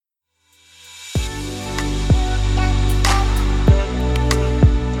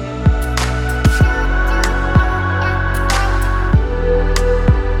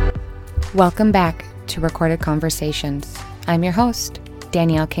Welcome back to Recorded Conversations. I'm your host,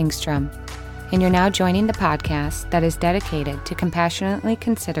 Danielle Kingstrom, and you're now joining the podcast that is dedicated to compassionately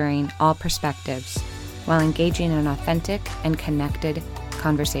considering all perspectives while engaging in authentic and connected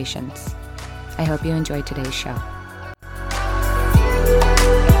conversations. I hope you enjoy today's show.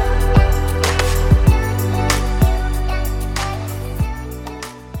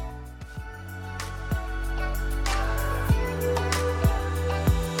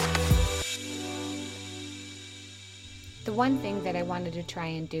 The one thing that I wanted to try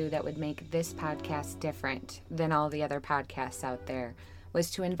and do that would make this podcast different than all the other podcasts out there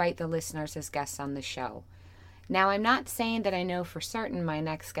was to invite the listeners as guests on the show. Now, I'm not saying that I know for certain my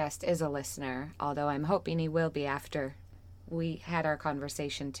next guest is a listener, although I'm hoping he will be after we had our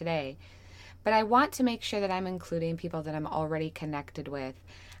conversation today. But I want to make sure that I'm including people that I'm already connected with.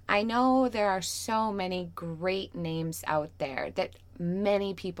 I know there are so many great names out there that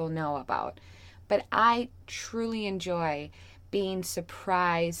many people know about. But I truly enjoy being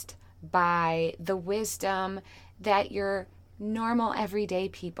surprised by the wisdom that your normal everyday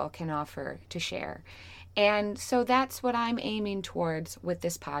people can offer to share. And so that's what I'm aiming towards with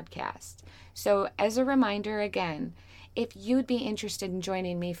this podcast. So as a reminder again, if you'd be interested in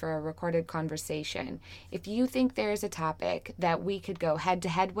joining me for a recorded conversation, if you think there is a topic that we could go head to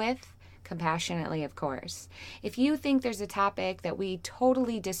head with, compassionately, of course. If you think there's a topic that we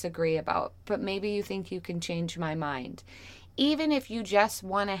totally disagree about, but maybe you think you can change my mind, even if you just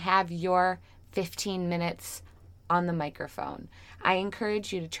want to have your 15 minutes on the microphone, I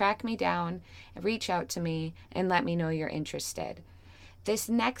encourage you to track me down, reach out to me, and let me know you're interested. This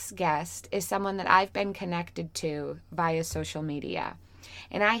next guest is someone that I've been connected to via social media.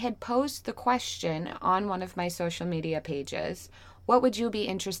 And I had posed the question on one of my social media pages, what would you be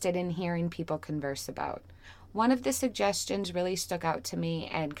interested in hearing people converse about? One of the suggestions really stuck out to me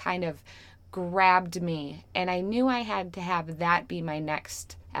and kind of grabbed me, and I knew I had to have that be my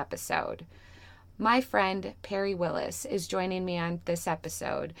next episode. My friend Perry Willis is joining me on this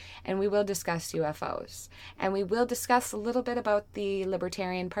episode, and we will discuss UFOs. And we will discuss a little bit about the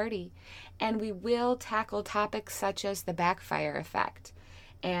Libertarian Party, and we will tackle topics such as the backfire effect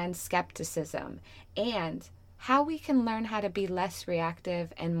and skepticism, and how we can learn how to be less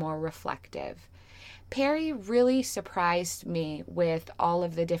reactive and more reflective. Perry really surprised me with all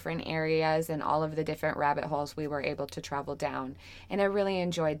of the different areas and all of the different rabbit holes we were able to travel down, and I really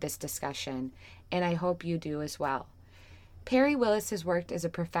enjoyed this discussion, and I hope you do as well. Perry Willis has worked as a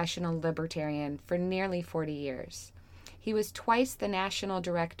professional libertarian for nearly 40 years. He was twice the national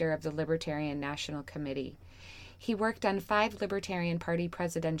director of the Libertarian National Committee. He worked on 5 Libertarian Party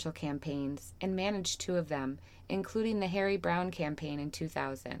presidential campaigns and managed 2 of them, including the Harry Browne campaign in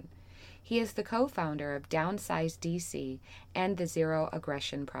 2000. He is the co-founder of Downsize DC and the Zero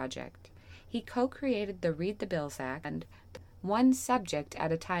Aggression Project. He co-created the Read the Bills Act and One Subject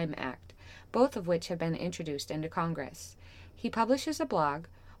at a Time Act, both of which have been introduced into Congress. He publishes a blog,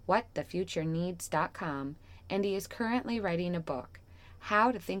 whatthefutureneeds.com, and he is currently writing a book,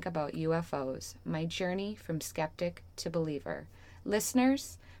 How to Think About UFOs, My Journey from Skeptic to Believer.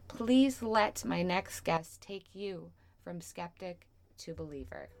 Listeners, please let my next guest take you from skeptic to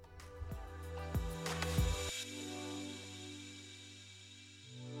believer.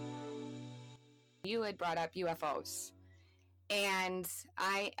 You had brought up UFOs, and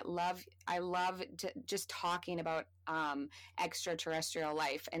I love just talking about extraterrestrial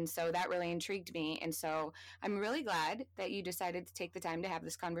life, and so that really intrigued me, and so I'm really glad that you decided to take the time to have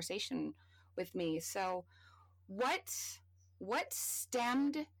this conversation with me. So what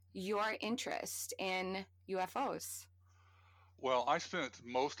stemmed your interest in UFOs? Well, I spent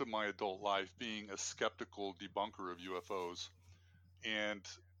most of my adult life being a skeptical debunker of UFOs, and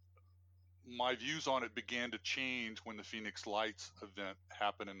my views on it began to change when the Phoenix Lights event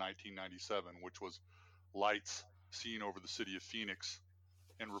happened in 1997, which was lights seen over the city of Phoenix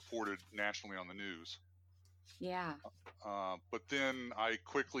and reported nationally on the news. Yeah. But then I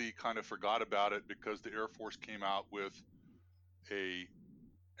quickly kind of forgot about it because the Air Force came out with a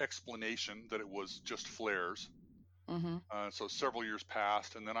explanation that it was just flares. Mm-hmm. So several years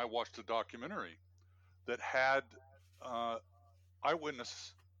passed, and then I watched a documentary that had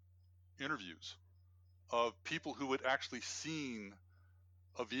eyewitness interviews of people who had actually seen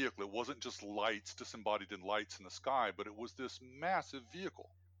a vehicle. It wasn't just lights, disembodied in lights in the sky, but it was this massive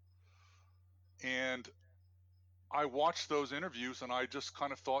vehicle. And I watched those interviews and I just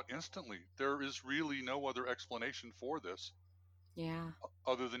kind of thought instantly, there is really no other explanation for this Yeah.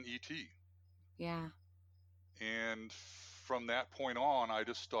 other than ET. Yeah. And from that point on, I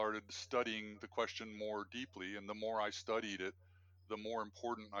just started studying the question more deeply. And the more I studied it, the more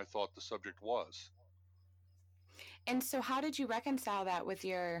important I thought the subject was. And so, how did you reconcile that with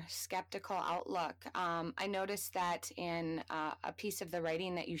your skeptical outlook? I noticed that in a piece of the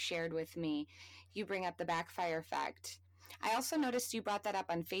writing that you shared with me, you bring up the backfire effect. I also noticed you brought that up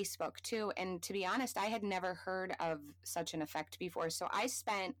on Facebook too. And to be honest, I had never heard of such an effect before. So, I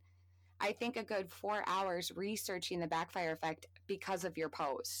spent, I think, a good 4 hours researching the backfire effect because of your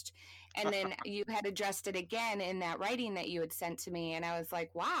post. And then you had addressed it again in that writing that you had sent to me. And I was like,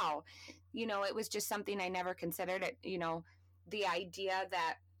 wow, it was just something I never considered it. The idea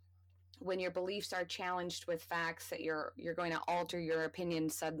that when your beliefs are challenged with facts that you're going to alter your opinion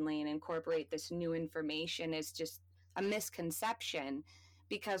suddenly and incorporate this new information is just a misconception,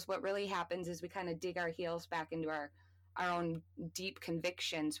 because what really happens is we kind of dig our heels back into our own deep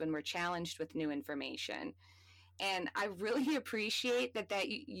convictions when we're challenged with new information. And I really appreciate that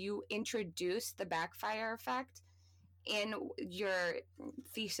you introduced the backfire effect in your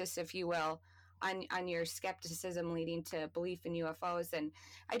thesis, if you will, on your skepticism leading to belief in UFOs. And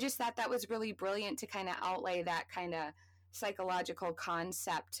I just thought that was really brilliant to kind of outlay that kind of psychological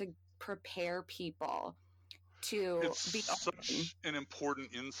concept to prepare people to It's be open. such an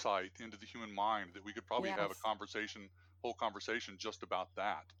important insight into the human mind that we could probably have a Yes. whole conversation just about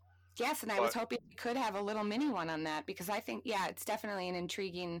that. Yes, and I was But hoping we could have a little mini one on that, because I think, yeah, it's definitely an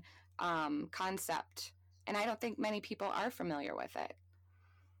intriguing concept. And I don't think many people are familiar with it.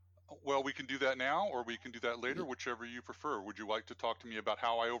 well, we can do that now, or we can do that later, whichever you prefer. Would you like to talk to me about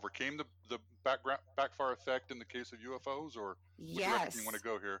how I overcame the backfire effect in the case of UFOs, or what direction you want to Yes.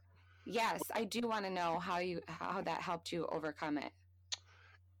 go here? Yes, I do want to know how that helped you overcome it.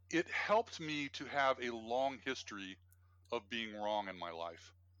 It helped me to have a long history of being wrong in my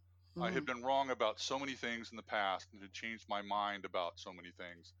life. I had been wrong about so many things in the past, and had changed my mind about so many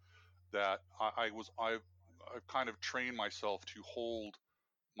things that I've kind of trained myself to hold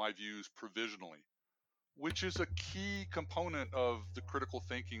my views provisionally, which is a key component of the critical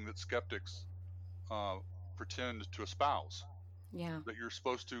thinking that skeptics uh, pretend to espouse. Yeah. That you're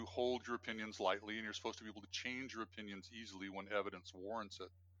supposed to hold your opinions lightly, and you're supposed to be able to change your opinions easily when evidence warrants it.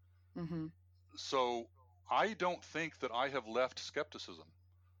 Mm-hmm. So I don't think that I have left skepticism.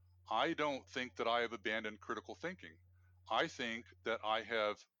 I don't think that I have abandoned critical thinking. I think that I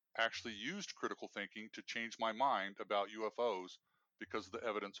have actually used critical thinking to change my mind about UFOs because the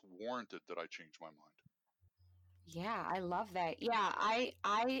evidence warranted that I change my mind. Yeah, I love that. Yeah, I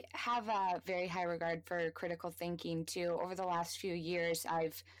have a very high regard for critical thinking too. Over the last few years,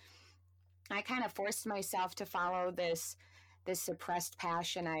 I kind of forced myself to follow this suppressed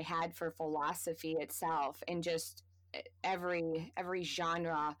passion I had for philosophy itself, and just every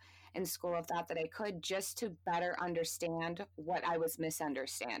genre and school of thought that I could, just to better understand what I was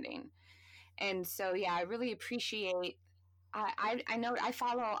misunderstanding. And so, yeah, I really appreciate. I know I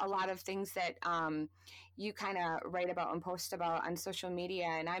follow a lot of things that you kind of write about and post about on social media,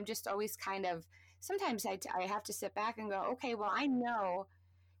 and I'm just always kind of, sometimes I have to sit back and go, okay, well, I know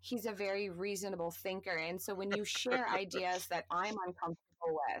he's a very reasonable thinker. And so when you share ideas that I'm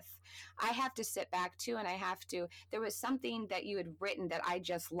uncomfortable with, I have to sit back too. And there was something that you had written that I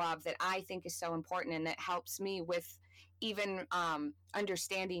just love, that I think is so important, and that helps me with even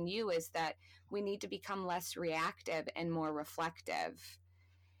understanding you, is that we need to become less reactive and more reflective.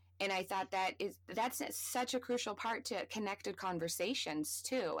 And I thought that's such a crucial part to connected conversations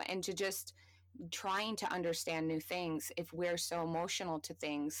too, and to just trying to understand new things. If we're so emotional to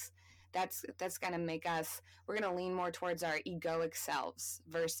things, that's going to make us, we're going to lean more towards our egoic selves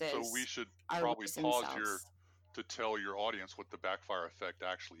versus So we should our probably reasoned pause here selves. to tell your audience what the backfire effect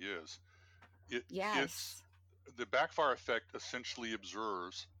actually is. It's Yes. the backfire effect essentially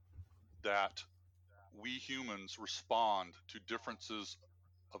observes that we humans respond to differences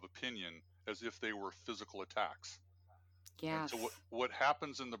of opinion as if they were physical attacks. And Yes. so what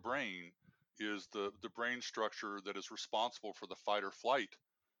happens in the brain is the brain structure that is responsible for the fight or flight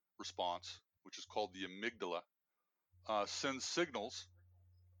response, which is called the amygdala, sends signals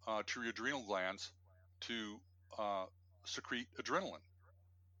to your adrenal glands to uh, secrete adrenaline,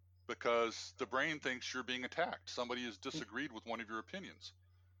 because the brain thinks you're being attacked. Somebody has disagreed with one of your opinions.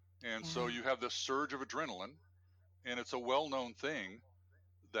 And so Yeah. you have this surge of adrenaline, and it's a well-known thing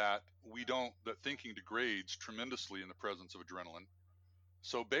that that thinking degrades tremendously in the presence of adrenaline.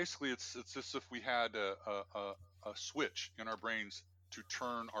 So basically, it's as if we had a switch in our brains to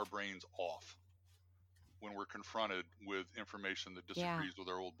turn our brains off when we're confronted with information that Yeah. disagrees with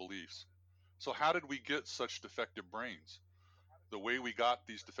our old beliefs. So how did we get such defective brains? The way we got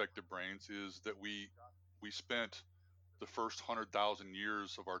these defective brains is that we spent the first 100,000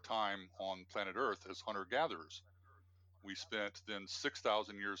 years of our time on planet Earth as hunter gatherers. We spent then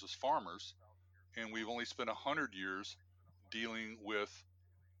 6,000 years as farmers, and we've only spent 100 years dealing with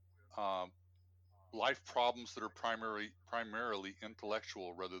life problems that are primarily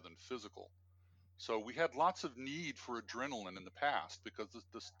intellectual rather than physical. So we had lots of need for adrenaline in the past because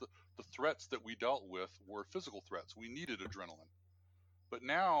the threats that we dealt with were physical threats. We needed adrenaline. But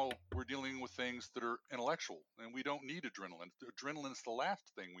now we're dealing with things that are intellectual, and we don't need adrenaline. Adrenaline is the last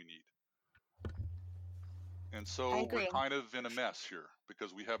thing we need. And I so we're agree. kind of in a mess here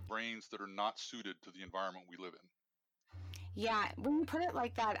because we have brains that are not suited to the environment we live in. Yeah, when you put it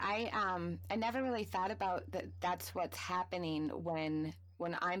like that, I never really thought about that. That's what's happening when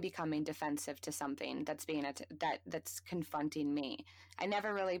I'm becoming defensive to something that's that's confronting me. I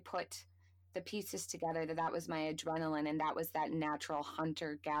never really put the pieces together that was my adrenaline and that was that natural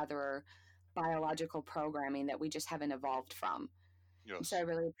hunter gatherer biological programming that we just haven't evolved from. And so I Yes.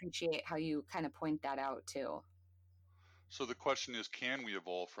 really appreciate how you kind of point that out too. So the question is, can we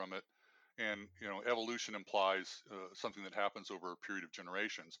evolve from it? And evolution implies something that happens over a period of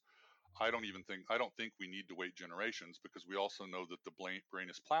generations. I don't think we need to wait generations because we also know that the brain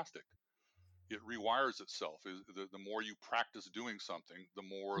is plastic. It rewires itself. The more you practice doing something, the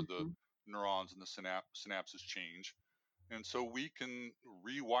more the Hmm. neurons and the synapses change. And so we can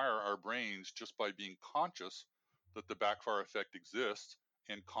rewire our brains just by being conscious that the backfire effect exists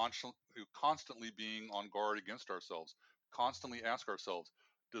and constantly being on guard against ourselves. Constantly ask ourselves,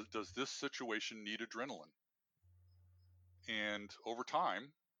 does this situation need adrenaline? And over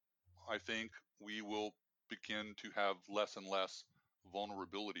time, I think we will begin to have less and less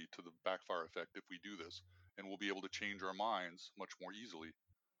vulnerability to the backfire effect if we do this, and we'll be able to change our minds much more easily,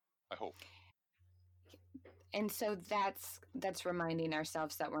 I hope. And so that's reminding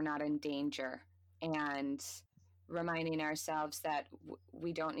ourselves that we're not in danger and reminding ourselves that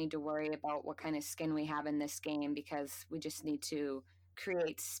we don't need to worry about what kind of skin we have in this game because we just need to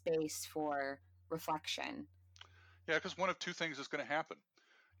create space for reflection. Yeah, because one of two things is going to happen.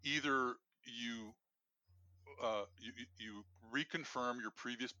 Either you reconfirm your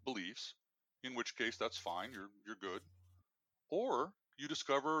previous beliefs, in which case that's fine, you're good, or you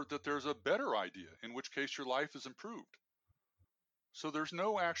discover that there's a better idea, in which case your life is improved. So there's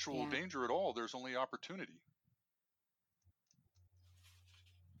no actual Yeah, danger at all. There's only opportunity.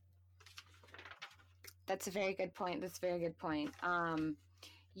 that's a very good point. That's a very good point.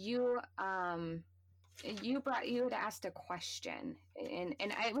 You you had asked a question, and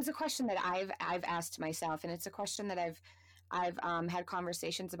it was a question that I've asked myself, and it's a question that I've had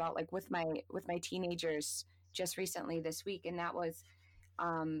conversations about, like with my teenagers just recently this week, and that was,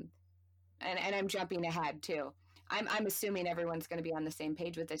 um, and I'm jumping ahead too. I'm assuming everyone's going to be on the same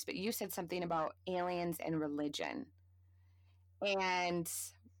page with this, but you said something about aliens and religion, and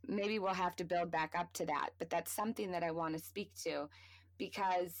maybe we'll have to build back up to that, but that's something that I want to speak to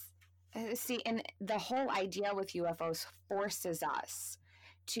because see, and the whole idea with UFOs forces us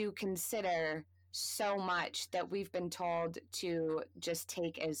to consider so much that we've been told to just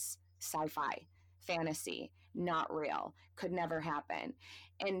take as sci-fi, fantasy, not real, could never happen.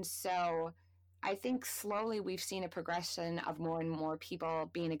 And so I think slowly we've seen a progression of more and more people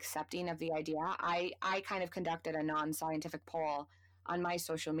being accepting of the idea. I kind of conducted a non-scientific poll on my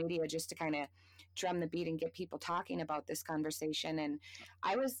social media just to kind of drum the beat and get people talking about this conversation. And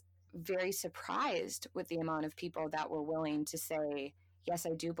I was very surprised with the amount of people that were willing to say, yes,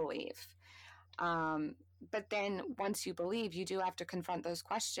 I do believe. Um, but then once you believe, you do have to confront those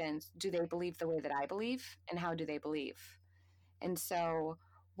questions. Do they believe the way that I believe? And how do they believe? And so,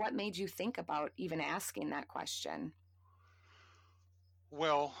 what made you think about even asking that question?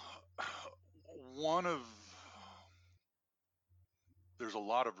 Well, one of there's a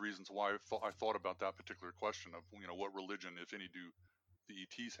lot of reasons why I thought about that particular question of what religion, if any, do the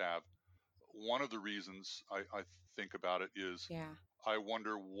ETs have. One of the reasons I think about it is Yeah. I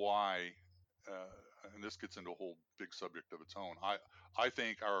wonder why, and this gets into a whole big subject of its own. I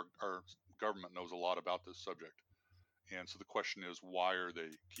think our government knows a lot about this subject, and so the question is, why are they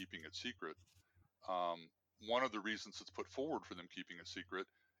keeping it secret? Um, One of the reasons it's put forward for them keeping it secret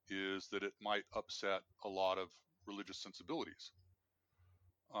is that it might upset a lot of religious sensibilities.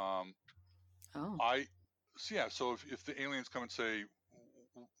 Um, Oh. I so yeah, so if the aliens come and say,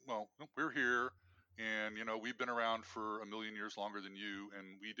 well, we're here, and we've been around for a million years longer than you,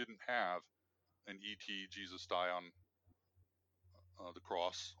 and we didn't have an ET Jesus die on the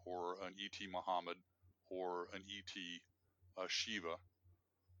cross, or an ET Muhammad, or an ET Shiva,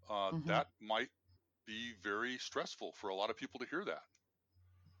 Hmm. that might be very stressful for a lot of people to hear that.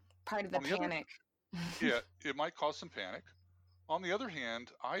 Part of the On the other, panic. yeah, it might cause some panic. On the other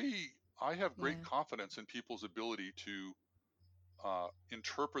hand, I have great Yeah. confidence in people's ability to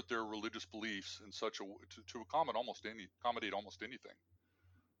interpret their religious beliefs in such a to accommodate almost anything.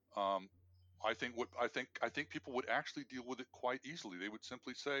 Um, I think people would actually deal with it quite easily. They would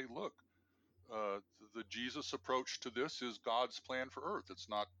simply say, "Look, the Jesus approach to this is God's plan for Earth. It's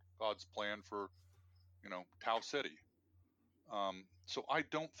not God's plan for Tau Ceti." So I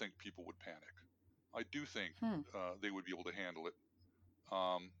don't think people would panic. I do think Hmm. they would be able to handle it.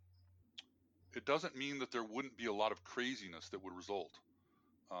 Um, it doesn't mean that there wouldn't be a lot of craziness that would result.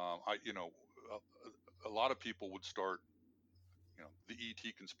 A lot of people would start, the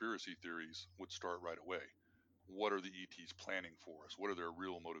ET conspiracy theories would start right away. What are the ETs planning for us? What are their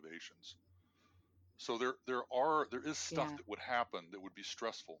real motivations? So there is stuff Yeah. that would happen that would be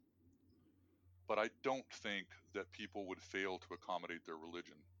stressful, but I don't think that people would fail to accommodate their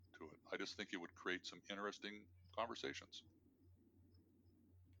religion to it. I just think it would create some interesting conversations.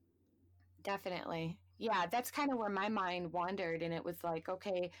 Definitely. Yeah, that's kind of where my mind wandered, and it was like,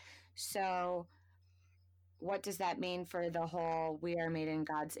 okay, so what does that mean for the whole we are made in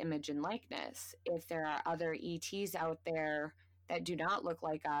God's image and likeness? If there are other ETs out there that do not look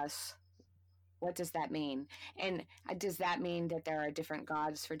like us, what does that mean? And does that mean that there are different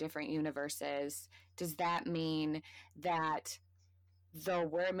gods for different universes? Does that mean that though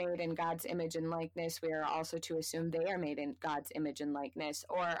we're made in God's image and likeness, we are also to assume they are made in God's image and likeness?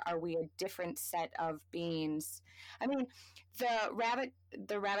 Or are we a different set of beings? I mean,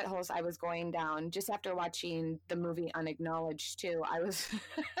 the rabbit holes I was going down just after watching the movie Unacknowledged too, I was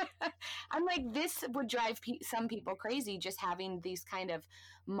I'm like, this would drive some people crazy, just having these kind of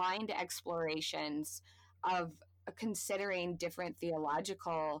mind explorations of considering different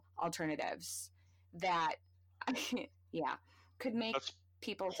theological alternatives that yeah, could make That's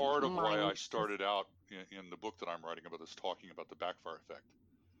people's part of why I mind. started out in the book that I'm writing about this, talking about the backfire effect,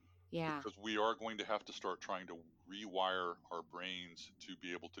 Yeah, because we are going to have to start trying to rewire our brains to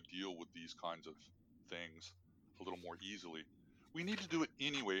be able to deal with these kinds of things a little more easily. We need to do it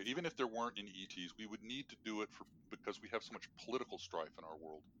anyway, even if there weren't any ETs. We would need to do it because we have so much political strife in our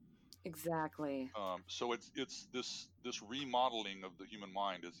world. exactly. So it's this remodeling of the human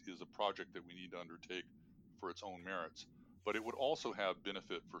mind is a project that we need to undertake for its own merits. But it would also have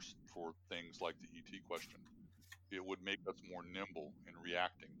benefit for things like the ET question. It would make us more nimble in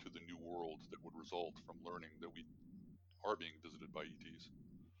reacting to the new world that would result from learning that we are being visited by ETs.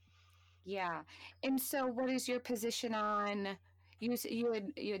 Yeah. And so what is your position on you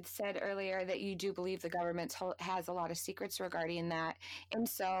had said earlier that you do believe the government has a lot of secrets regarding that. And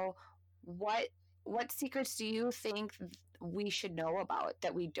so what what secrets do you think we should know about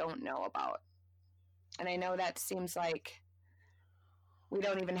that we don't know about? And I know that seems like we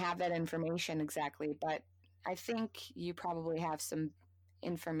don't even have that information exactly, but I think you probably have some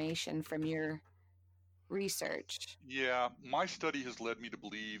information from your research. Yeah, my study has led me to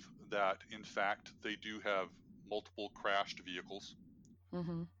believe that, in fact, they do have multiple crashed vehicles.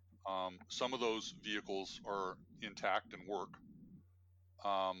 Mm-hmm. Some of those vehicles are intact and work.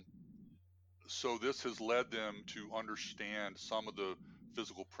 Um, so this has led them to understand some of the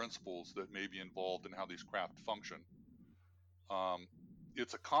physical principles that may be involved in how these craft function. Um,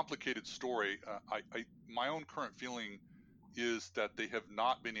 it's a complicated story. My own current feeling is that they have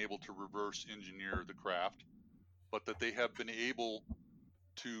not been able to reverse engineer the craft, but that they have been able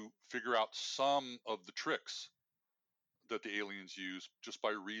to figure out some of the tricks that the aliens use just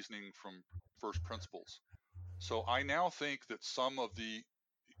by reasoning from first principles. So I now think that some of the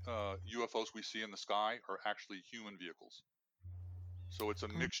UFOs we see in the sky are actually human vehicles. So it's a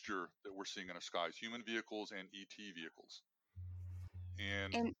Oh, mixture that we're seeing in the skies, human vehicles and ET vehicles.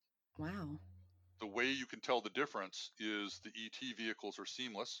 And and wow. the way you can tell the difference is the ET vehicles are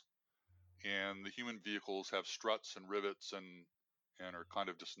seamless and the human vehicles have struts and rivets and are kind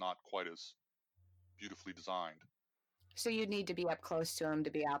of just not quite as beautifully designed, So you'd need to be up close to them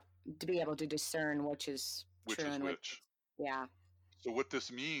to be able to discern which is which true is and which. which. Yeah. So what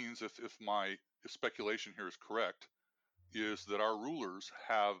this means, if my speculation here is correct, is that our rulers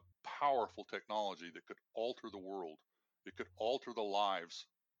have powerful technology that could alter the world. It could alter the lives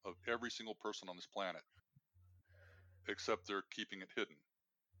of every single person on this planet, except they're keeping it hidden.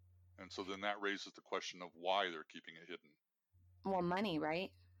 And so then that raises the question of why they're keeping it hidden. Well, money,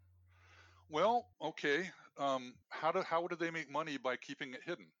 right? Well, okay. How do they make money by keeping it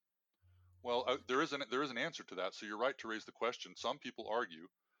hidden? Well, there is an answer to that. So you're right to raise the question. Some people argue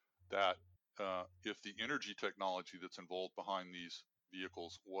that if the energy technology that's involved behind these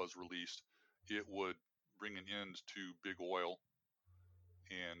vehicles was released, it would bring an end to big oil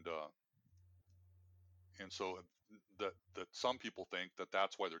and And so that some people think that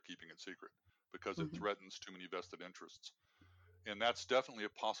that's why they're keeping it secret, because it Hmm. threatens too many vested interests. And that's definitely a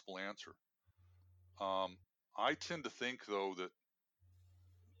possible answer. I tend to think, though, that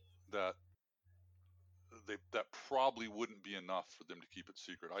that probably wouldn't be enough for them to keep it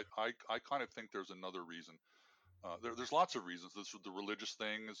secret. I kind of think there's another reason. There's lots of reasons. The religious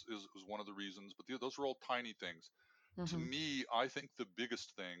thing is one of the reasons, but those are all tiny things. To Hmm. me, I think the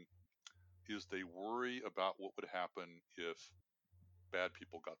biggest thing is they worry about what would happen if bad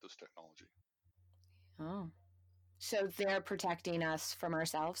people got this technology. Oh, so they're protecting us from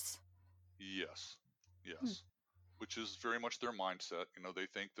ourselves? Yes, Hmm. yes, which is very much their mindset. They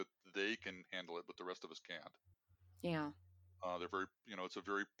think that they can handle it, but the rest of us can't. Yeah. They're very, it's a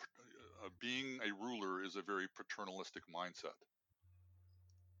very, being a ruler is a very paternalistic mindset.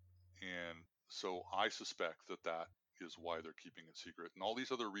 And so I suspect that is why they're keeping it secret. And all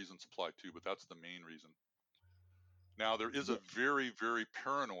these other reasons apply too, but that's the main reason. Now, there is a very, very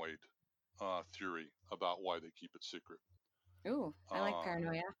paranoid theory about why they keep it secret. Ooh, I like Uh,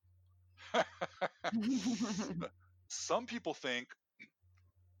 paranoia. some people think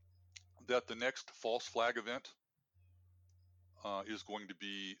that the next false flag event is going to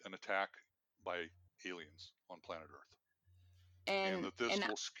be an attack by aliens on planet Earth, and and that this and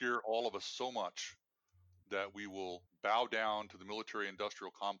will scare all of us so much that we will bow down to the military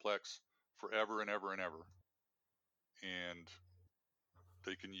industrial complex forever and ever and ever. And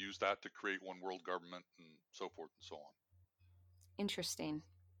they can use that to create one world government and so forth and so on. interesting.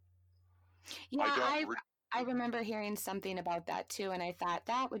 I Yeah, don't. I remember hearing something about that too, and I thought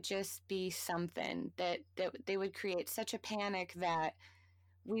that would just be something that they would create such a panic that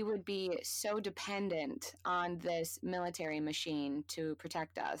we would be so dependent on this military machine to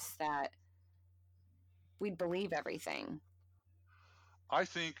protect us that we'd believe everything. I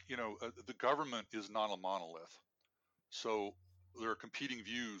think the government is not a monolith, so there are competing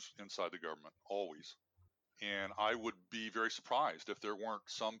views inside the government always. And I would be very surprised if there weren't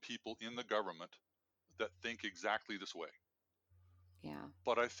some people in the government that think exactly this way. Yeah.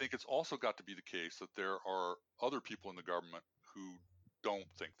 But I think it's also got to be the case that there are other people in the government who don't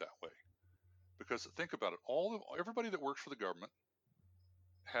think that way. Because think about it, everybody that works for the government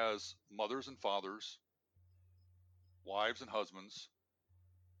has mothers and fathers, wives and husbands,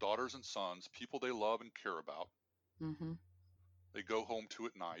 daughters and sons, people they love and care about. Mm-hmm. They go home to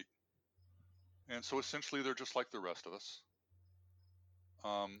at night. And so essentially they're just like the rest of us.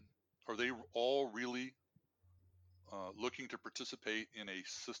 Are they all really looking to participate in a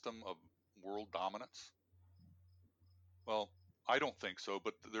system of world dominance? Well, I don't think so,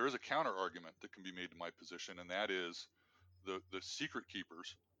 but there is a counter argument that can be made to my position, and that is the secret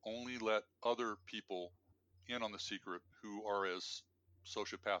keepers only let other people in on the secret who are as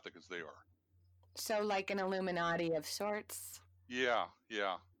sociopathic as they are. So, like an Illuminati of sorts. Yeah,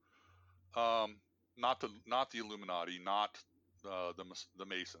 yeah. Not the Illuminati, not the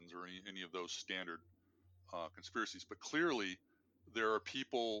Masons or any of those standard conspiracies, but clearly there are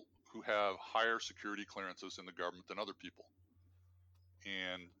people who have higher security clearances in the government than other people,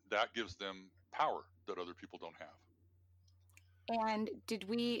 and that gives them power that other people don't have. And did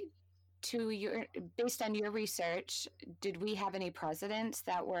we, based on your research, did we have any presidents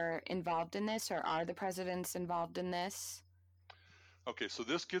that were involved in this, or are the presidents involved in this? Okay, so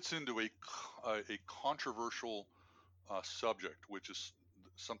this gets into a controversial subject, which is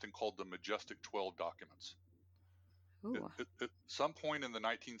something called the Majestic 12 documents. Ooh. At some point in the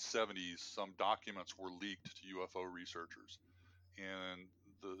 1970s, some documents were leaked to UFO researchers, and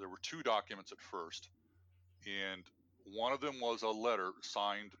there were two documents at first, and one of them was a letter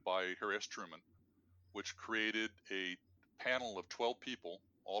signed by Harry S. Truman, which created a panel of 12 people,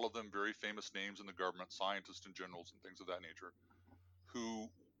 all of them very famous names in the government, scientists and generals and things of that nature, who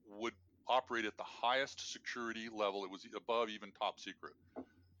would operate at the highest security level. It was above even top secret.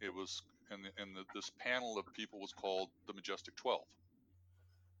 It was, this panel of people was called the Majestic 12.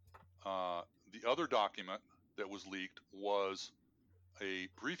 The other document that was leaked was a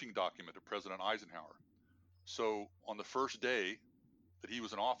briefing document to President Eisenhower. So on the first day that he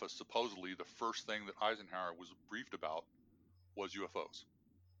was in office, supposedly the first thing that Eisenhower was briefed about was UFOs.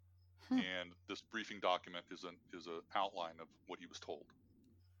 Hmm. And this briefing document is an outline of what he was told.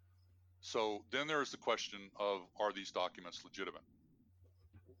 So then there is the question of, are these documents legitimate?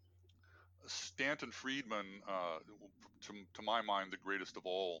 Stanton Friedman, to my mind, the greatest of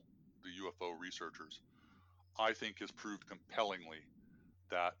all the UFO researchers, I think has proved compellingly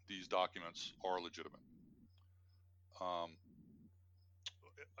that these documents are legitimate. Um,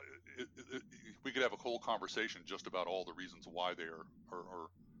 we could have a whole conversation just about all the reasons why they are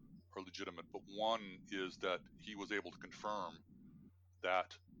legitimate, but one is that he was able to confirm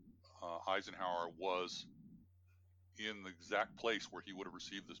that Eisenhower was in the exact place where he would have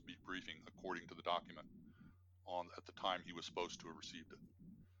received this briefing according to the document at the time he was supposed to have received it.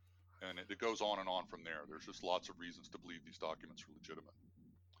 And it goes on and on from there. There's just lots of reasons to believe these documents are legitimate.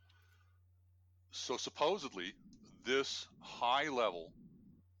 So supposedly, this high-level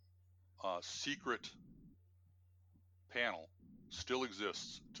secret panel still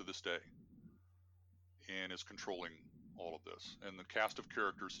exists to this day and is controlling all of this. And the cast of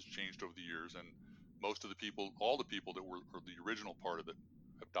characters has changed over the years, and most of the people, all the people that were the original part of it,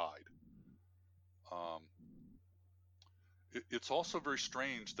 have died. It's also very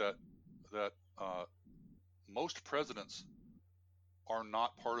strange that most presidents are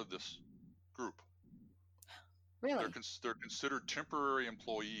not part of this group. Really? They're considered temporary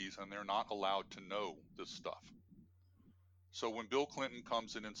employees, and they're not allowed to know this stuff. So when Bill Clinton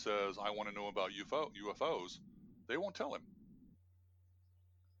comes in and says, "I want to know about UFOs," they won't tell him.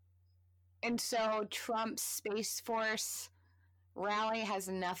 And so Trump's Space Force rally has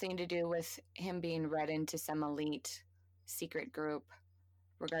nothing to do with him being read into some elite secret group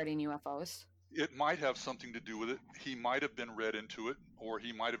regarding UFOs? It might have something to do with it. He might have been read into it, or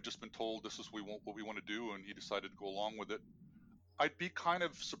he might have just been told this is what we want to do, and he decided to go along with it. I'd be kind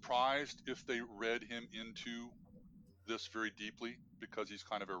of surprised if they read him into this very deeply, because he's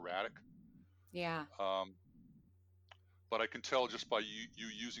kind of erratic. Yeah. But I can tell just by you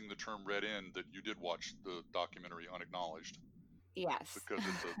using the term "read in" that you did watch the documentary Unacknowledged. Yes. Because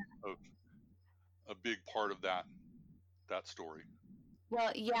it's a big part of that story.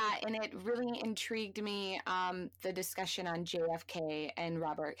 Well, yeah, and it really intrigued me, the discussion on JFK and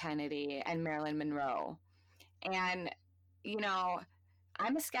Robert Kennedy and Marilyn Monroe. And, you know,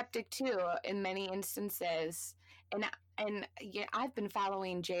 I'm a skeptic too in many instances. And yeah, I've been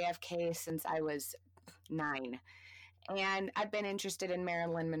following JFK since I was 9. And I've been interested in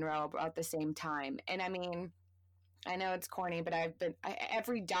Marilyn Monroe about the same time. And I mean, I know it's corny, but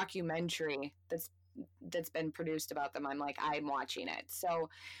every documentary that's been produced about them, I'm watching it. So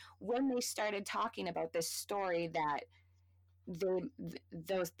when they started talking about this story that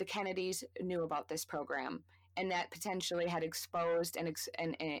the Kennedys knew about this program, and that potentially had exposed and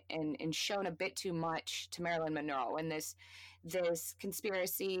shown a bit too much to Marilyn Monroe, and this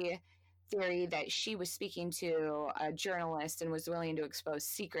conspiracy theory that she was speaking to a journalist and was willing to expose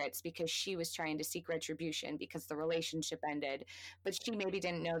secrets because she was trying to seek retribution because the relationship ended, but she maybe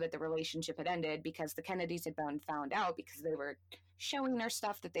didn't know that the relationship had ended because the Kennedys had been found out because they were showing her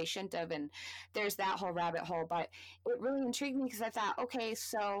stuff that they shouldn't have, and there's that whole rabbit hole. But it really intrigued me because I thought, okay,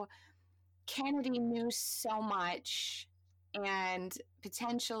 so Kennedy knew so much and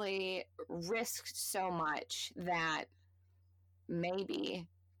potentially risked so much that maybe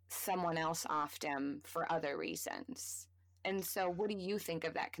someone else offed him for other reasons. And so what do you think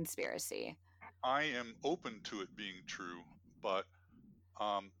of that conspiracy? I am open to it being true, but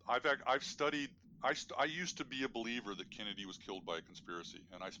I've studied. I used to be a believer that Kennedy was killed by a conspiracy,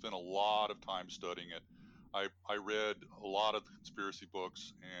 and I spent a lot of time studying it. I read a lot of the conspiracy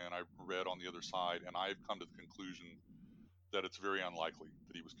books, and I read on the other side, and I've come to the conclusion that it's very unlikely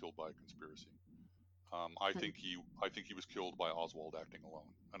that he was killed by a conspiracy. I think he was killed by Oswald acting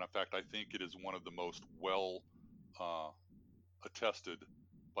alone, and in fact, I think it is one of the most well attested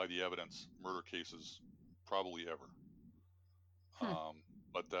by the evidence murder cases probably ever.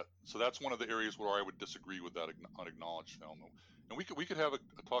 So that's one of the areas where I would disagree with that unacknowledged film. And we could have a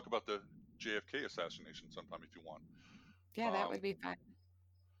talk about the JFK assassination sometime if you want. Yeah, that would be fun.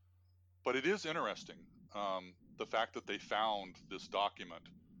 But it is interesting, the fact that they found this document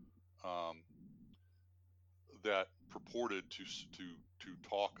that purported to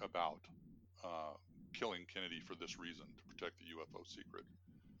talk about killing Kennedy for this reason, to protect the UFO secret.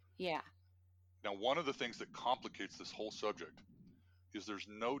 Yeah. Now, one of the things that complicates this whole subject is there's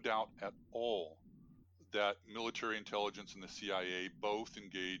no doubt at all that military intelligence and the CIA both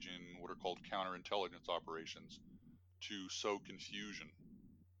engage in what are called counterintelligence operations to sow confusion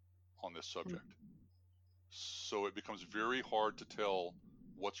on this subject. So it becomes very hard to tell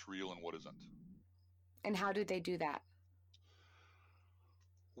what's real and what isn't. And how do they do that?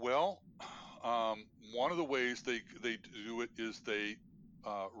 Well, one of the ways they do it is they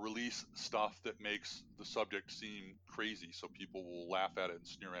release stuff that makes the subject seem crazy, so people will laugh at it and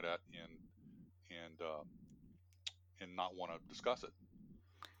sneer at it and not want to discuss it.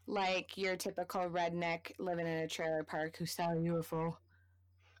 Like your typical redneck living in a trailer park who saw a UFO.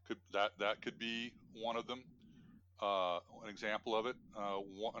 That could be one of them. An example of it.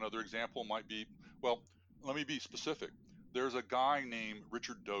 Another example might be, well, let me be specific. There's a guy named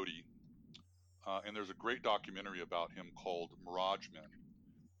Richard Doty and there's a great documentary about him called Mirage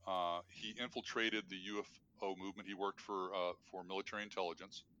Men. He infiltrated the UFO movement. He worked for military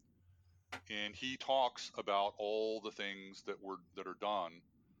intelligence, and he talks about all the things that are done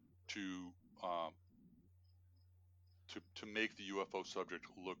to um, to make the UFO subject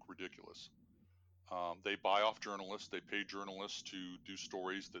look ridiculous. They buy off journalists. They pay journalists to do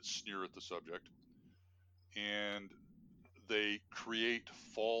stories that sneer at the subject, and they create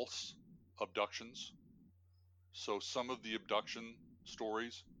false abductions. So some of the abduction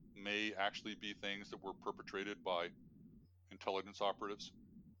stories may actually be things that were perpetrated by intelligence operatives.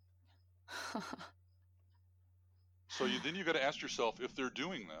 So then you got to ask yourself, if they're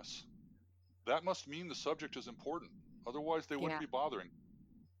doing this, that must mean the subject is important. Otherwise, they wouldn't Yeah. be bothering.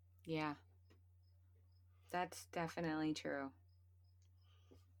 Yeah. That's definitely true.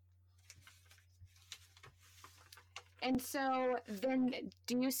 And so then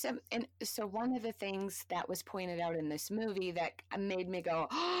so one of the things that was pointed out in this movie that made me go,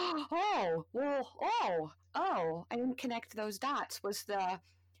 oh, well, I didn't connect those dots, was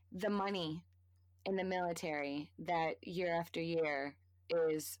the money in the military that year after year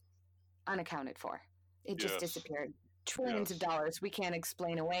is unaccounted for. It just Yes, disappeared. Trillions of yes. dollars we can't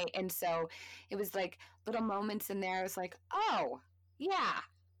explain away. And so it was like little moments in there. I was like, oh, yeah,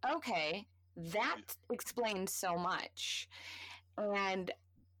 okay, that explains so much. And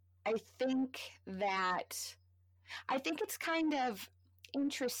I think it's kind of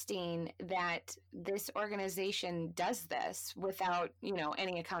interesting that this organization does this without,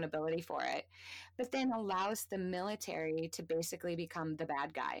 any accountability for it, but then allows the military to basically become the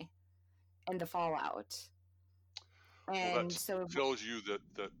bad guy and the fallout. Well, And that so, tells you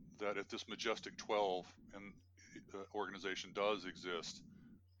that if this Majestic 12 and organization does exist,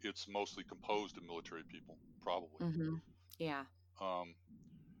 it's mostly composed of military people, probably. yeah, Um,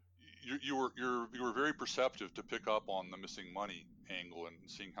 you were very perceptive to pick up on the missing money angle and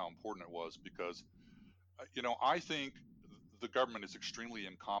seeing how important it was, because I think the government is extremely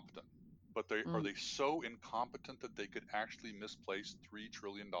incompetent, but are mm, they so incompetent that they could actually misplace $3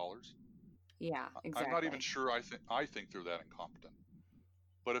 trillion? yeah, I'm not even exactly. sure I think they're that incompetent.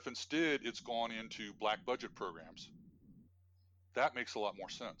 But if instead it's gone into black budget programs, that makes a lot more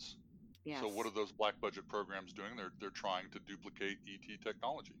sense. So what Yes. are those black budget programs doing? They're trying to duplicate ET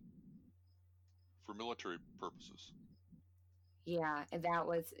technology for military purposes. Yeah, that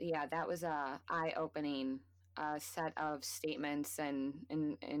was a eye-opening set of statements and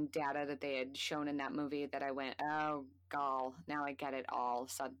data that they had shown in that movie that I went, oh, gall, now I get it all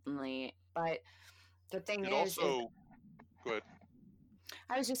suddenly. But the thing It is also, go ahead.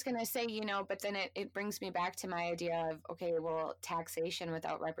 I was just going to say, but then it brings me back to my idea of, okay, well, taxation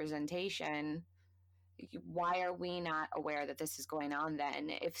without representation, why are we not aware that this is going on then?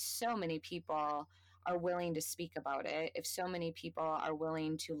 If so many people are willing to speak about it, if so many people are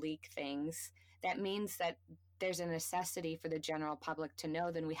willing to leak things, that means that there's a necessity for the general public to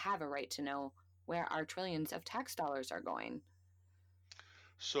know, then we have a right to know where our trillions of tax dollars are going.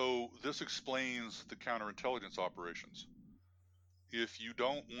 So this explains the counterintelligence operations. If you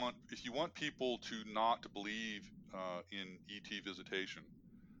want people to not to believe in ET visitation,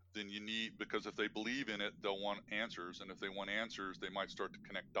 then you need, because if they believe in it, they'll want answers, and if they want answers, they might start to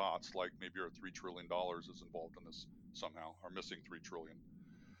connect dots, like maybe our $3 trillion is involved in this somehow, or missing $3 trillion.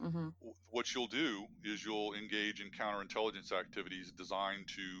 Mm-hmm. What you'll do is you'll engage in counterintelligence activities designed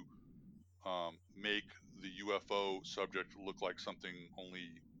to make the UFO subject look like something only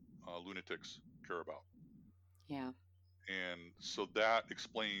lunatics care about. Yeah. And so that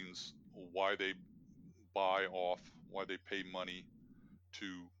explains why they why they pay money to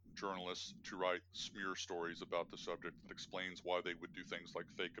journalists to write smear stories about the subject, that explains why they would do things like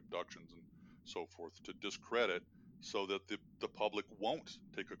fake abductions and so forth to discredit, so that the public won't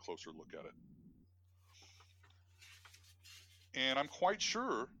take a closer look at it. And I'm quite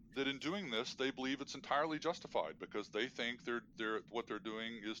sure that in doing this, they believe it's entirely justified, because they think what they're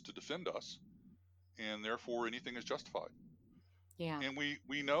doing is to defend us, and therefore anything is justified. Yeah. And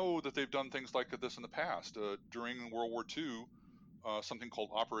we know that they've done things like this in the past. During World War II, something called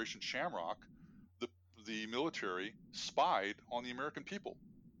Operation Shamrock, the military spied on the American people,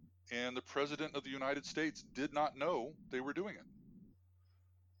 and the President of the United States did not know they were doing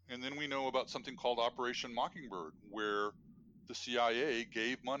it. And then we know about something called Operation Mockingbird, where the CIA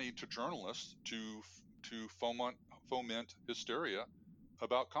gave money to journalists to foment hysteria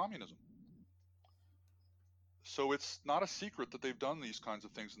about communism. So it's not a secret that they've done these kinds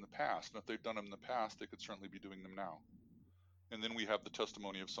of things in the past, and if they've done them in the past, they could certainly be doing them now. And then we have the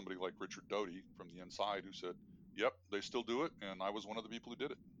testimony of somebody like Richard Doty from the inside, who said, yep, they still do it, and I was one of the people who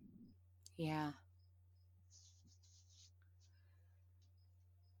did it. Yeah.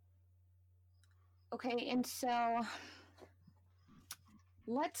 Okay, and so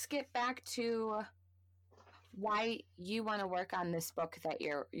let's get back to why you want to work on this book that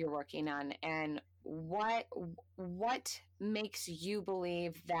you're working on, and what makes you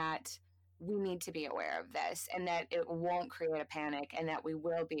believe that we need to be aware of this and that it won't create a panic and that we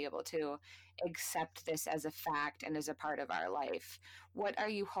will be able to accept this as a fact and as a part of our life. What are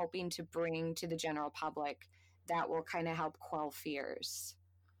you hoping to bring to the general public that will kind of help quell fears?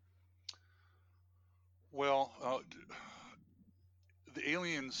 Well, the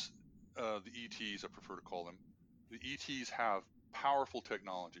aliens, the ETs, I prefer to call them, the ETs have powerful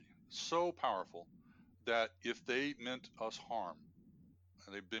technology, so powerful that if they meant us harm,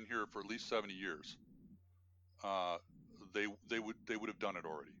 and they've been here for at least 70 years, uh, they would have done it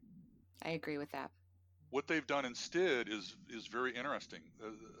already. I agree with that. What they've done instead is very interesting.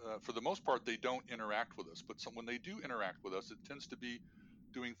 For the most part, they don't interact with us, but when they do interact with us, it tends to be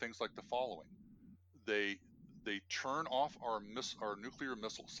doing things like the following: they they turn off our nuclear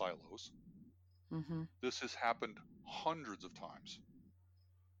missile silos. Mm-hmm. This has happened hundreds of times.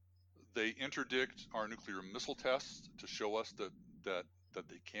 They interdict our nuclear missile tests to show us that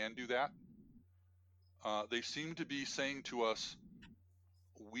they can do that. They seem to be saying to us,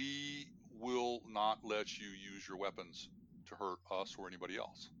 we will not let you use your weapons to hurt us or anybody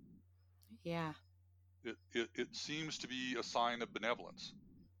else. Yeah. It seems to be a sign of benevolence.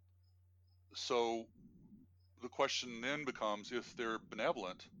 So the question then becomes, if they're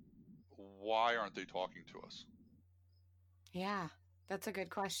benevolent, why aren't they talking to us? Yeah, that's a good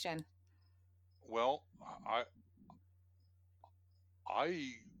question. Well,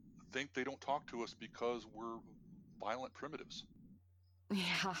 I think they don't talk to us because we're violent primitives.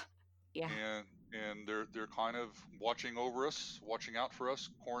 Yeah. Yeah. And they're kind of watching over us, watching out for us,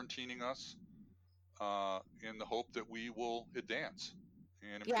 quarantining us, in the hope that we will advance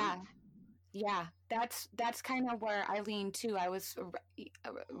and improve. Yeah. Yeah, that's kind of where I lean too. I was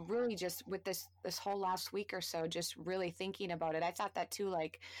really just with this whole last week or so, just really thinking about it. I thought that too.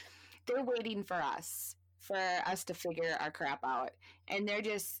 Like they're waiting for us to figure our crap out, and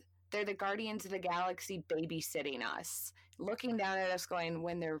they're the guardians of the galaxy, babysitting us, looking down at us, going,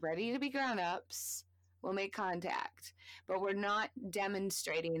 when they're ready to be grown ups, we'll make contact. But we're not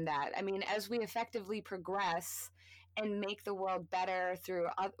demonstrating that. I mean, as we effectively progress and make the world better through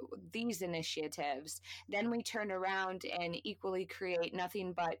these initiatives, then we turn around and equally create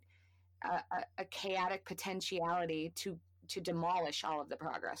nothing but a chaotic potentiality to demolish all of the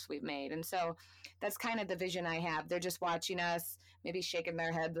progress we've made. And so that's kind of the vision I have. They're just watching us, maybe shaking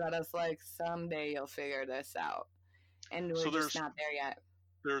their heads at us like, someday you'll figure this out. And we're So just not there yet.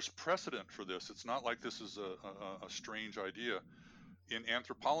 there's precedent for this. It's not like this is a strange idea. In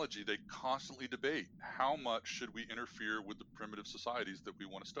anthropology, they constantly debate how much should we interfere with the primitive societies that we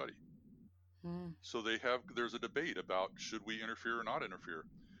want to study. Mm. So there's a debate about should we interfere or not interfere.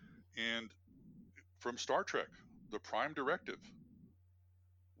 And from Star Trek, the Prime Directive,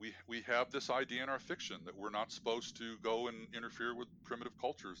 we have this idea in our fiction that we're not supposed to go and interfere with primitive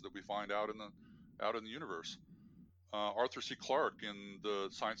cultures that we find out in the universe. Arthur C. Clarke in the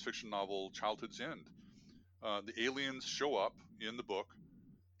science fiction novel Childhood's End, the aliens show up in the book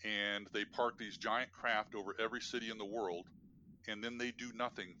and they park these giant craft over every city in the world, and then they do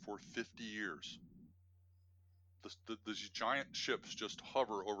nothing for 50 years. These giant ships just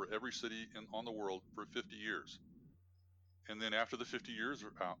hover over every city on the world for 50 years. And then after the 50 years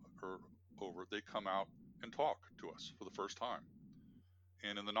are over, they come out and talk to us for the first time.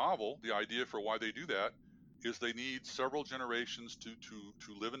 And in the novel, the idea for why they do that is they need several generations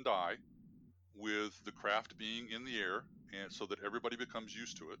to live and die with the craft being in the air, and so that everybody becomes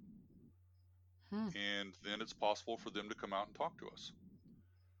used to it. And then it's possible for them to come out and talk to us.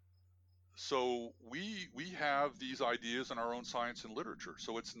 So we have these ideas in our own science and literature.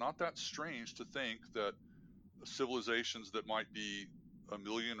 So it's not that strange to think that civilizations that might be a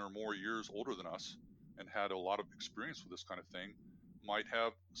million or more years older than us and had a lot of experience with this kind of thing might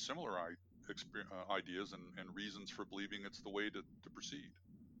have similar ideas and reasons for believing it's the way to proceed.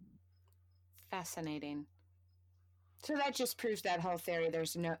 Fascinating. So that just proves that whole theory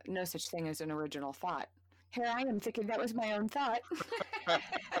there's no such thing as an original thought. Here I am thinking that was my own thought.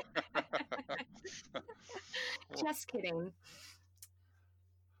 Just kidding.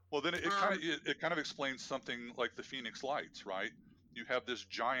 Well, then it kind of explains something like the Phoenix Lights, right? You have this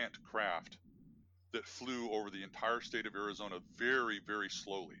giant craft that flew over the entire state of Arizona very, very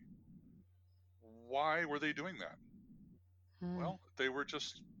slowly. Why were they doing that? Well, they were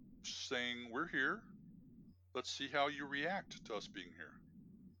just saying, we're here. Let's see how you react to us being here.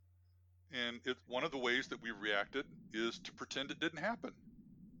 And one of the ways that we reacted is to pretend it didn't happen.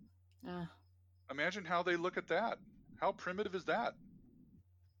 Uh, Imagine how they look at that. How primitive is that?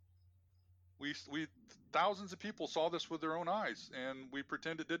 We thousands of people saw this with their own eyes, and we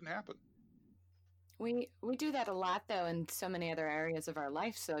pretend it didn't happen. we do that a lot, though, in so many other areas of our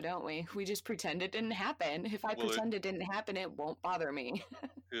life, so don't we? We just pretend it didn't happen. If I pretend it didn't happen, it won't bother me.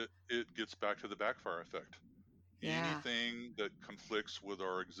 It gets back to the backfire effect. Yeah. Anything that conflicts with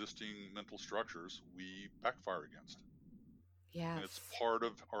our existing mental structures, we backfire against. Yes. And it's part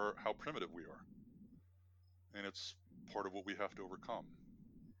of how primitive we are. And it's part of what we have to overcome.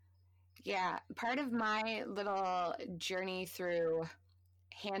 Yeah. Part of my little journey through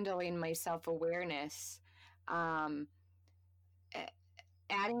handling my self-awareness, adding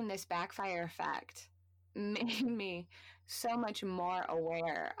this backfire effect made me so much more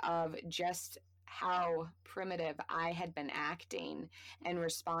aware of just how primitive I had been acting and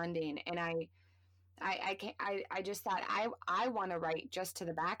responding. And I just thought I want to write just to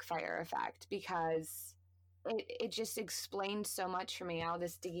the backfire effect, because it just explained so much for me, all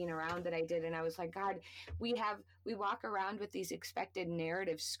this digging around that I did. And I was like, God, we walk around with these expected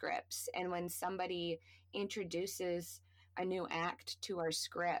narrative scripts. And when somebody introduces a new act to our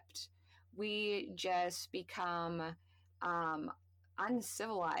script, we just become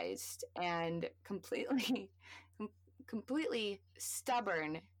uncivilized and completely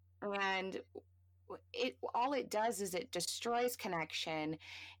stubborn. And all it does is it destroys connection,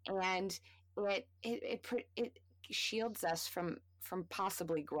 and it shields us from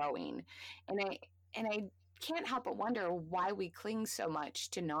possibly growing. And I can't help but wonder why we cling so much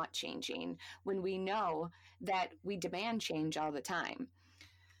to not changing when we know that we demand change all the time.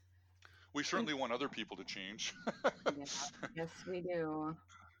 We certainly want other people to change. Yes, we do.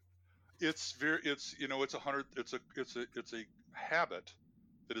 It's a habit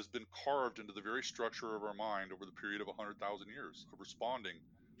that has been carved into the very structure of our mind over the period of 100,000 years of responding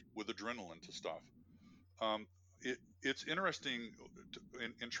with adrenaline to stuff. It's interesting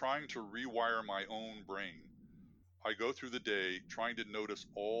in trying to rewire my own brain. I go through the day trying to notice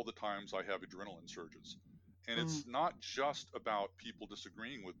all the times I have adrenaline surges. And it's not just about people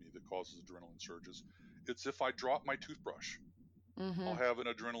disagreeing with me that causes adrenaline surges. It's if I drop my toothbrush, I'll have an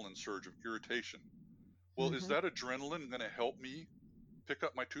adrenaline surge of irritation. Well, is that adrenaline going to help me pick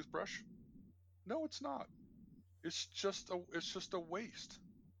up my toothbrush? No, it's not. It's just a waste.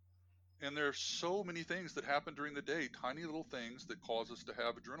 And there's so many things that happen during the day, tiny little things that cause us to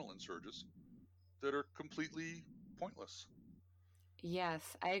have adrenaline surges that are completely pointless.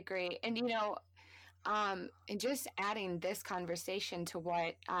 Yes, I agree. And and just adding this conversation to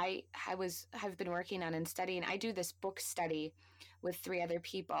what have been working on and studying, I do this book study with 3 other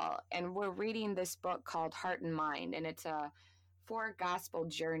people, and we're reading this book called Heart and Mind, and it's a 4 gospel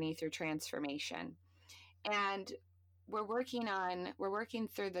journey through transformation. And we're working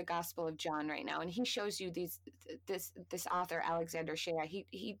through the Gospel of John right now, and he shows you this author, Alexander Shea.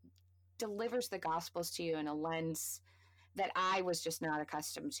 He delivers the Gospels to you in a lens that I was just not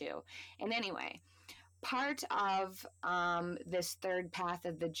accustomed to. And anyway, part of this third path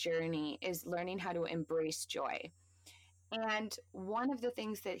of the journey is learning how to embrace joy. And one of the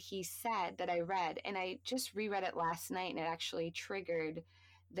things that he said that I read, and I just reread it last night, and it actually triggered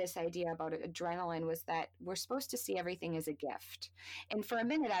this idea about adrenaline, was that we're supposed to see everything as a gift. And for a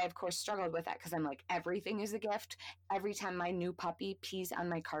minute, I, of course, struggled with that, because I'm like, everything is a gift. Every time my new puppy pees on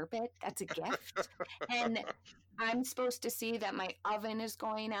my carpet, that's a gift. And I'm supposed to see that my oven is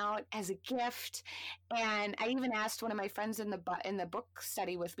going out as a gift. And I even asked one of my friends in the book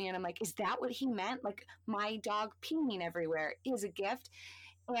study with me, and I'm like, is that what he meant? Like, my dog peeing everywhere is a gift?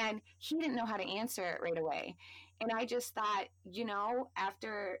 And he didn't know how to answer it right away. And I just thought,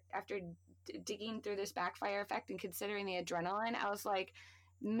 after digging through this backfire effect and considering the adrenaline, I was like,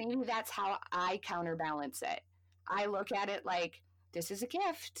 maybe that's how I counterbalance it. I look at it like, this is a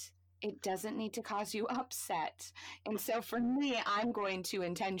gift. It doesn't need to cause you upset. And so for me, I'm going to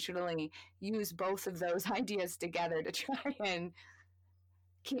intentionally use both of those ideas together to try and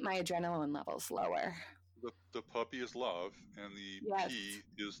keep my adrenaline levels lower. The puppy is love, and the pee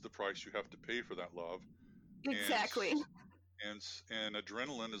is the price you have to pay for that love. Exactly. And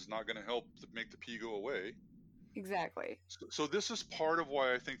adrenaline is not going to help make the pee go away. Exactly. So this is part of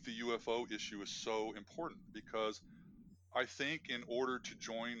why I think the UFO issue is so important, because I think in order to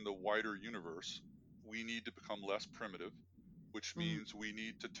join the wider universe, we need to become less primitive, which means we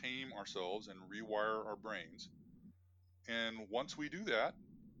need to tame ourselves and rewire our brains. And once we do that,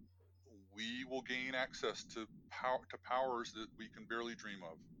 we will gain access to powers that we can barely dream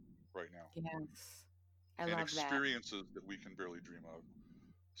of right now. Yes. I love that. And experiences that we can barely dream of.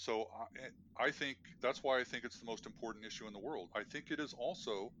 So I think that's why I think it's the most important issue in the world. I think it is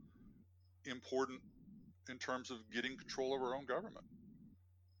also important in terms of getting control of our own government.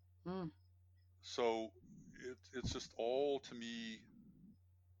 Mm. So it's just all, to me,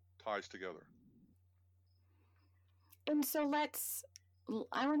 ties together. And so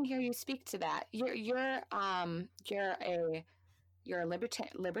I want to hear you speak to that. You're a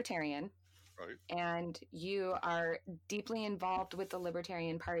libertarian, Right. and you are deeply involved with the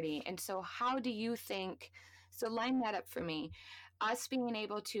Libertarian Party. And so, how do you think? So, line that up for me. Us being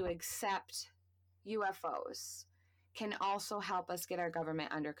able to accept UFOs can also help us get our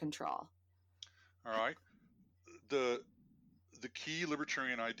government under control. All right. The key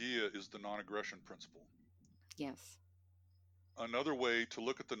libertarian idea is the non-aggression principle. Yes. Another way to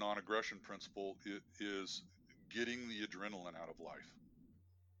look at the non-aggression principle is getting the adrenaline out of life.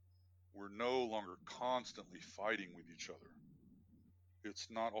 We're no longer constantly fighting with each other. It's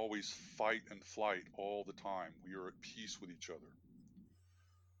not always fight and flight all the time. We are at peace with each other.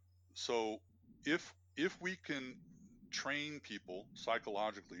 So if we can train people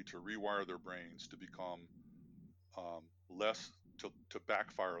psychologically to rewire their brains to become less, to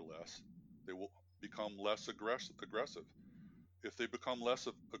backfire less, they will become less aggressive. If they become less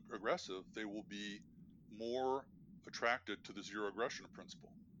aggressive, they will be more attracted to the zero aggression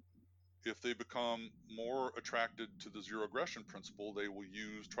principle. If they become more attracted to the zero aggression principle, they will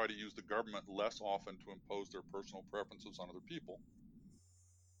try to use the government less often to impose their personal preferences on other people.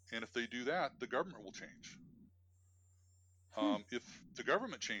 And if they do that, the government will change. If the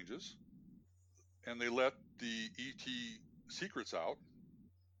government changes and they let the ET secrets out,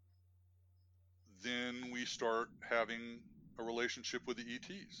 then we start having a relationship with the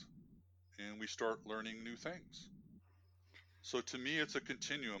ETs and we start learning new things. So to me, it's a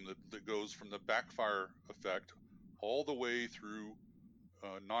continuum that goes from the backfire effect all the way through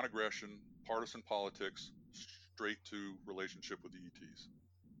non-aggression, partisan politics, straight to relationship with the ETs.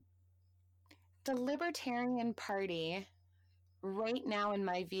 The Libertarian Party, right now, in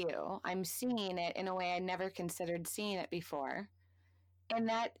my view, I'm seeing it in a way I never considered seeing it before. And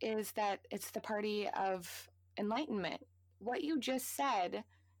that is that it's the party of enlightenment. What you just said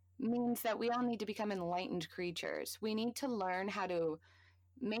means that we all need to become enlightened creatures. We need to learn how to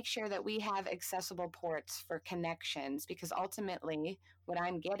make sure that we have accessible ports for connections, because ultimately, what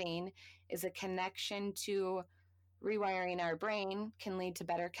I'm getting is a connection to rewiring our brain can lead to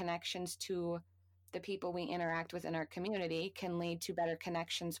better connections to the people we interact with in our community, can lead to better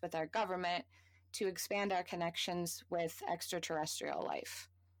connections with our government, to expand our connections with extraterrestrial life.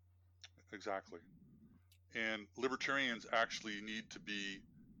 Exactly. And libertarians actually need to be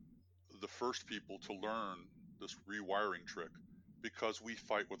the first people to learn this rewiring trick, because we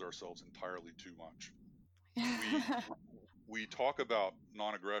fight with ourselves entirely too much. We talk about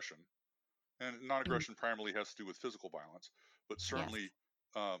non-aggression, and non-aggression primarily has to do with physical violence, but certainly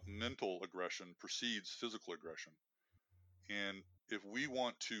mental aggression precedes physical aggression. And if we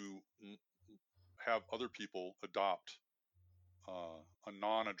want to have other people adopt a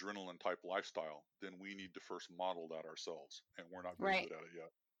non-adrenaline type lifestyle, then we need to first model that ourselves, and we're not very Right. good at it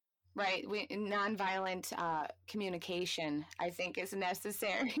yet. Right. Nonviolent communication, I think, is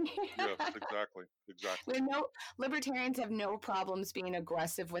necessary. Yes, exactly. Libertarians have no problems being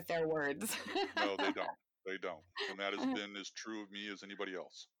aggressive with their words. No, they don't. They don't. And that has been as true of me as anybody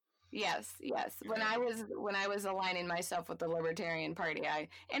else. Yes, yes. You When know? I was aligning myself with the Libertarian Party,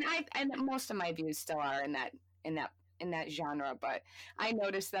 and most of my views still are in that genre, but I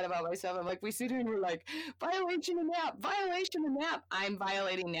noticed that about myself. I'm like, we sit here and we're like, violation of NAP, violation of NAP. I'm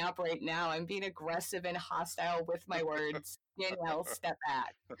violating NAP right now. I'm being aggressive and hostile with my words. Danielle, step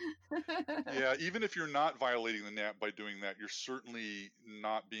back. Yeah, even if you're not violating the NAP by doing that, you're certainly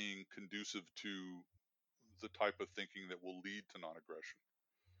not being conducive to the type of thinking that will lead to non-aggression.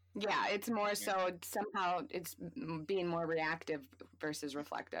 Yeah, it's more And so somehow it's being more reactive versus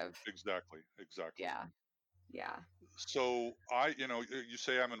reflective. exactly. Yeah, yeah. So you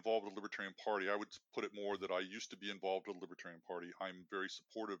say I'm involved with the Libertarian Party. I would put it more that I used to be involved with the Libertarian Party. I'm very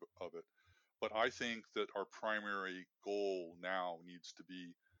supportive of it. But I think that our primary goal now needs to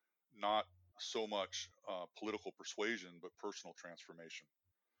be not so much political persuasion, but personal transformation.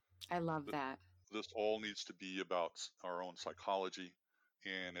 I love that. This all needs to be about our own psychology.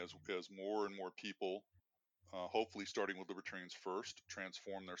 And as more and more people, hopefully starting with libertarians first,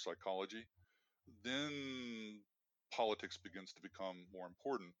 transform their psychology, then politics begins to become more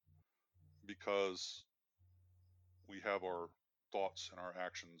important, because we have our thoughts and our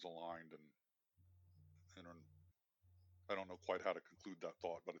actions aligned. And I don't know quite how to conclude that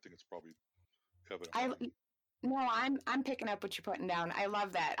thought, but I think it's probably evident what I I mean. No, I'm picking up what you're putting down. I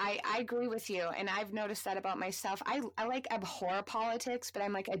love that. I agree with you, and I've noticed that about myself. I like abhor politics, but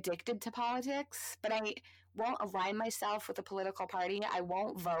I'm like addicted to politics. But I won't align myself with a political party. I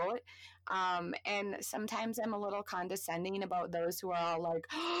won't vote. And sometimes I'm a little condescending about those who are all like,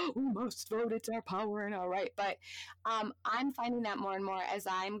 oh, "We must vote. It's our power and our right." But I'm finding that more and more as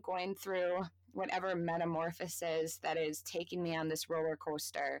I'm going through whatever metamorphosis that is taking me on this roller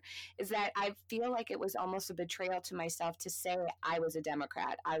coaster, is that I feel like it was almost a betrayal to myself to say I was a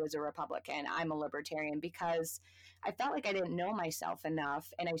Democrat, I was a Republican, I'm a libertarian, because I felt like I didn't know myself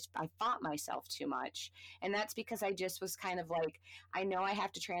enough, and I fought myself too much. And that's because I just was kind of like, I know I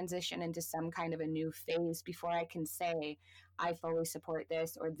have to transition into some kind of a new phase before I can say I fully support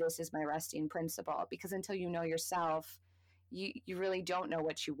this or this is my resting principle. Because until you know yourself, you really don't know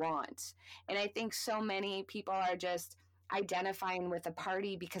what you want. And I think so many people are just identifying with a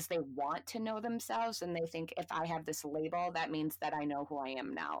party because they want to know themselves, and they think if I have this label, that means that I know who I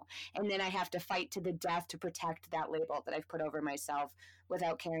am now. And then I have to fight to the death to protect that label that I've put over myself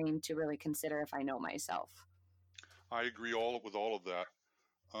without caring to really consider if I know myself. I agree with all of that.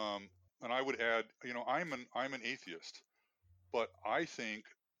 And I would add, I'm an atheist, but I think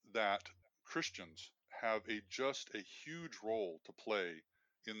that Christians have just a huge role to play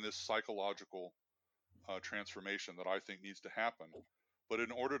in this psychological transformation that I think needs to happen. But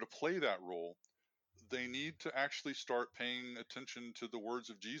in order to play that role, they need to actually start paying attention to the words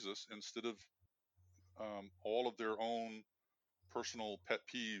of Jesus instead of all of their own personal pet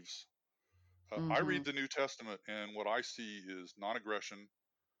peeves. I Mm-hmm. read the New Testament, and what I see is non aggression,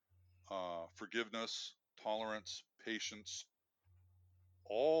 forgiveness, tolerance, patience,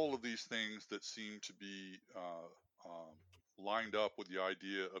 all of these things that seem to be lined up with the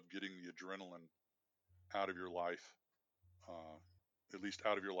idea of getting the adrenaline out of your life, uh, at least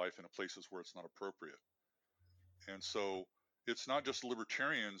out of your life in places where it's not appropriate. And so it's not just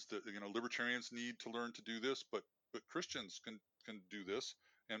libertarians that, libertarians need to learn to do this, but Christians can do this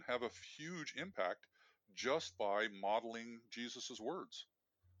and have a huge impact just by modeling Jesus's words.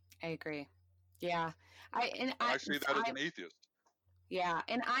 I agree. Yeah. And I say that as an atheist. Yeah,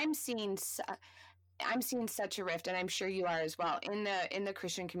 and I'm seeing such a rift, and I'm sure you are as well, in the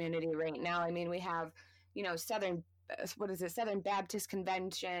Christian community right now. I mean, we have, Southern, what is it, Southern Baptist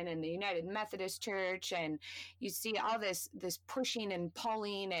Convention and the United Methodist Church, and you see all this pushing and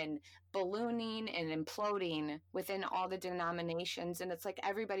pulling and ballooning and imploding within all the denominations, and it's like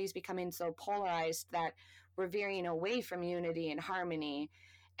everybody's becoming so polarized that we're veering away from unity and harmony,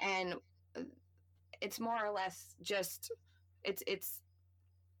 and it's more or less just it's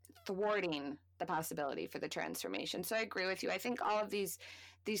thwarting the possibility for the transformation. So I agree with you. I think all of these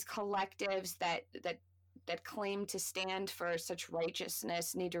collectives that claim to stand for such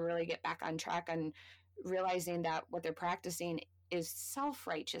righteousness need to really get back on track on realizing that what they're practicing is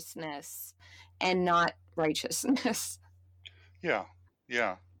self-righteousness and not righteousness. Yeah,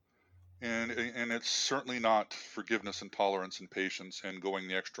 yeah. And it's certainly not forgiveness and tolerance and patience and going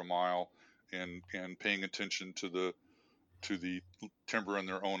the extra mile and paying attention to the timber in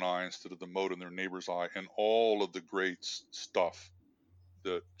their own eye instead of the mote in their neighbor's eye, and all of the great stuff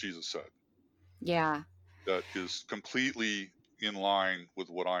that Jesus said Yeah. that is completely in line with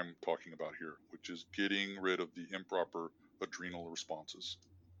what I'm talking about here, which is getting rid of the improper adrenal responses.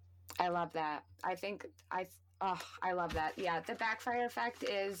 I love that. I love that. Yeah, the backfire effect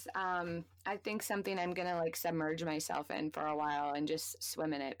is I think something I'm going to like submerge myself in for a while and just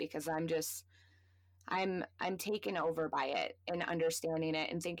swim in it, because I'm taken over by it and understanding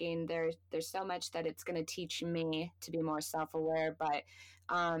it and thinking there's so much that it's going to teach me to be more self-aware, but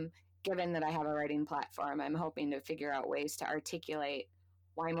um given that I have a writing platform, I'm hoping to figure out ways to articulate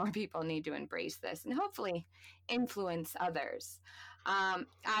why more people need to embrace this and hopefully influence others.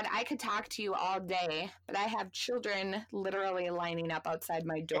 I could talk to you all day, but I have children literally lining up outside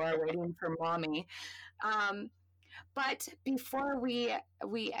my door waiting for mommy. Um, but before we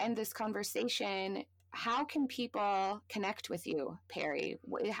end this conversation, how can people connect with you, Perry?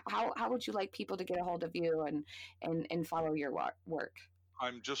 How would you like people to get a hold of you and follow your work?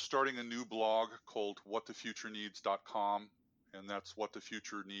 I'm just starting a new blog called whatthefutureneeds.com, and that's what the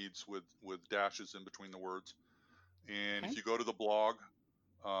future needs with dashes in between the words. And Okay. if you go to the blog,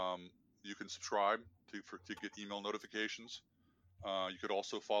 you can subscribe to get email notifications. You could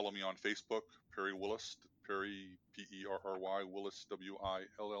also follow me on Facebook, Perry Willis, Perry Perry Willis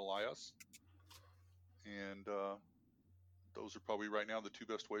Willis. And those are probably right now the two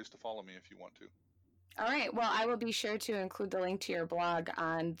best ways to follow me if you want to. All right. Well, I will be sure to include the link to your blog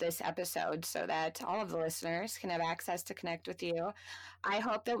on this episode so that all of the listeners can have access to connect with you. I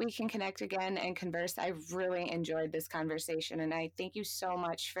hope that we can connect again and converse. I really enjoyed this conversation, and I thank you so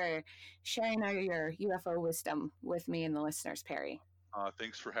much for sharing your UFO wisdom with me and the listeners, Perry.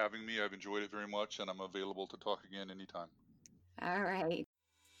 Thanks for having me. I've enjoyed it very much, and I'm available to talk again anytime. All right.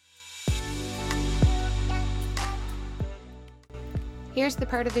 Here's the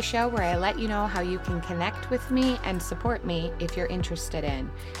part of the show where I let you know how you can connect with me and support me if you're interested in.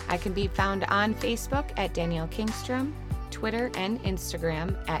 I can be found on Facebook at Danielle Kingstrom, Twitter and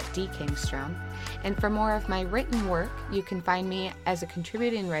Instagram at dkingstrom. And for more of my written work, you can find me as a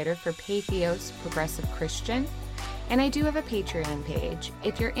contributing writer for Patheos Progressive Christian. And I do have a Patreon page.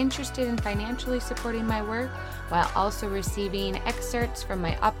 If you're interested in financially supporting my work while also receiving excerpts from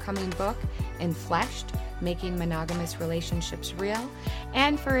my upcoming book, Enfleshed, Making Monogamous Relationships Real,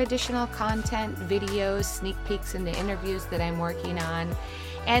 and for additional content, videos, sneak peeks into interviews that I'm working on,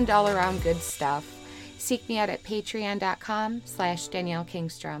 and all around good stuff, seek me out at patreon.com/Danielle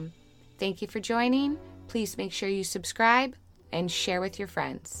Kingstrom. Thank you for joining. Please make sure you subscribe and share with your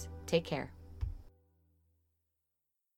friends. Take care.